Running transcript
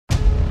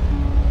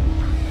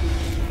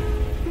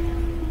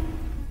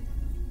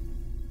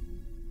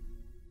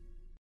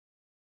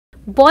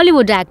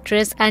Bollywood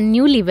actress and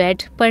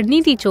newlywed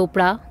Parineeti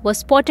Chopra was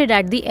spotted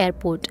at the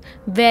airport,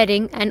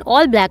 wearing an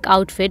all-black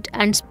outfit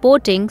and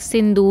sporting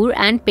sindoor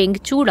and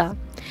pink chooda.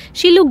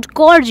 She looked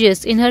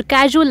gorgeous in her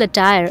casual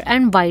attire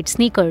and white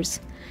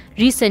sneakers.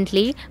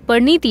 Recently,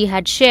 Parineeti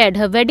had shared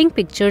her wedding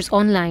pictures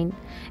online,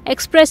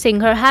 expressing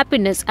her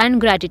happiness and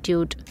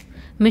gratitude.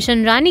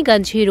 Mission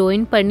Raniganj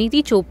heroine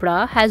Parineeti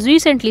Chopra has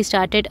recently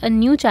started a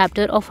new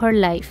chapter of her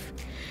life.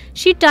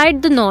 She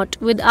tied the knot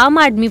with Aam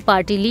Aadmi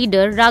Party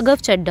leader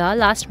Raghav Chadha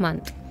last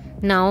month.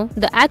 Now,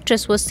 the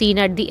actress was seen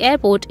at the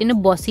airport in a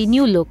bossy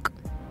new look.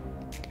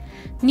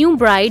 New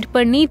bride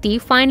Parineeti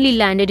finally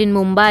landed in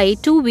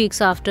Mumbai 2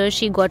 weeks after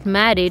she got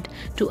married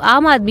to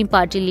Aam Aadmi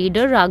Party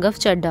leader Raghav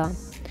Chadha.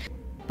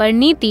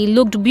 Parineeti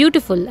looked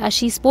beautiful as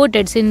she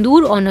sported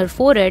sindoor on her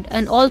forehead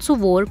and also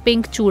wore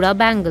pink chooda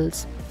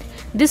bangles.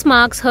 This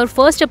marks her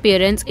first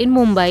appearance in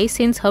Mumbai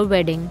since her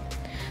wedding.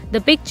 The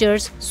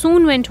pictures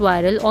soon went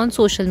viral on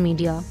social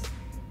media.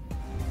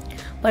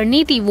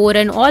 Parineeti wore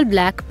an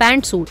all-black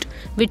pantsuit,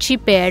 which she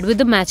paired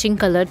with a matching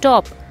color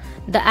top.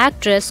 The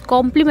actress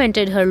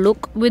complimented her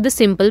look with a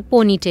simple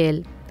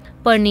ponytail.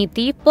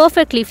 Parineeti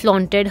perfectly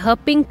flaunted her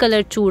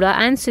pink-colored chooda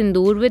and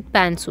sindoor with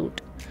pantsuit.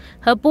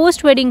 Her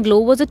post-wedding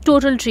glow was a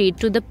total treat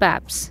to the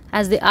paps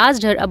as they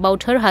asked her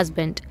about her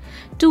husband,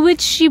 to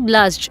which she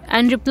blushed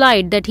and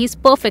replied that he's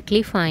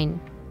perfectly fine.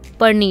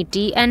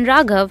 Parineeti and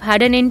Raghav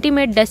had an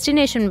intimate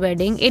destination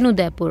wedding in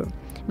Udaipur,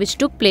 which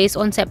took place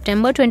on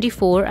September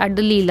 24 at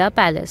the Leela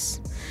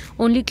Palace.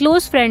 Only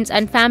close friends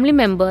and family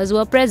members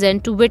were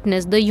present to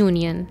witness the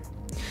union.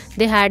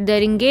 They had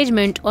their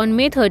engagement on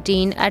May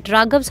 13 at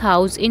Raghav's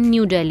house in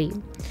New Delhi.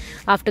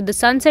 After the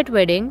sunset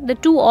wedding, the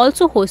two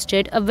also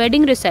hosted a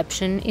wedding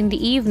reception in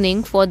the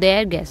evening for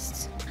their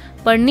guests.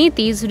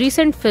 Parineeti's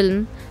recent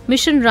film,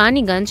 Mission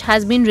Raniganj,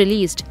 has been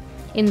released.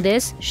 In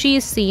this, she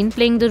is seen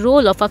playing the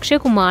role of Akshay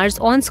Kumar's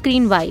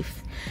on-screen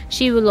wife.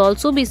 She will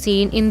also be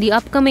seen in the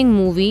upcoming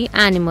movie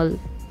Animal.